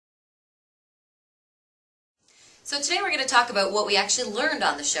So today we're going to talk about what we actually learned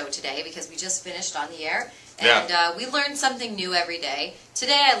on the show today, because we just finished on the air, and we learned something new every day.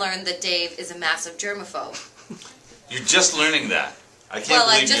 Today I learned that Dave is a massive germaphobe. You're just learning that. I can't well,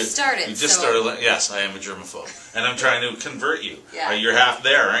 believe I just started. You just started. Yes, I am a germaphobe, and I'm trying to convert you. Yeah. You're half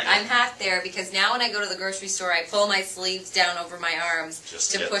there, aren't you? I'm half there because now when I go to the grocery store, I pull my sleeves down over my arms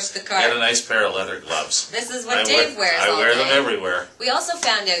Just to get, push the cart. Get a nice pair of leather gloves. This is what Dave wears all day. I wear them everywhere. We also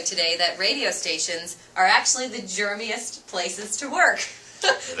found out today that radio stations are actually the germiest places to work,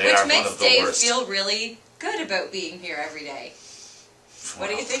 which makes Dave feel really good about being here every day. What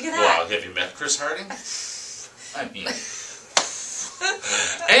do you think of that? Well, have you met Chris Harding? I mean...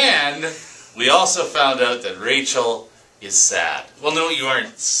 And we also found out that Rachel is sad. Well, no, you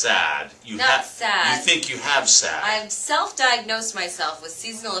aren't sad. Not sad. You think you have sad. I've self-diagnosed myself with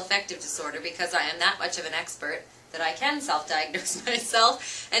seasonal affective disorder because I am that much of an expert that I can self-diagnose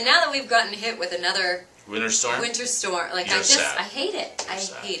myself. And now that we've gotten hit with another winter storm, like You're sad. I hate it. I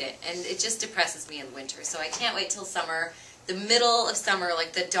hate it, and it just depresses me in the winter. So I can't wait till summer. The middle of summer,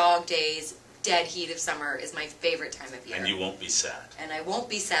 like the dog days. Dead heat of summer is my favorite time of year. And you won't be sad. And I won't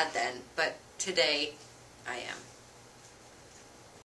be sad then, but today I am.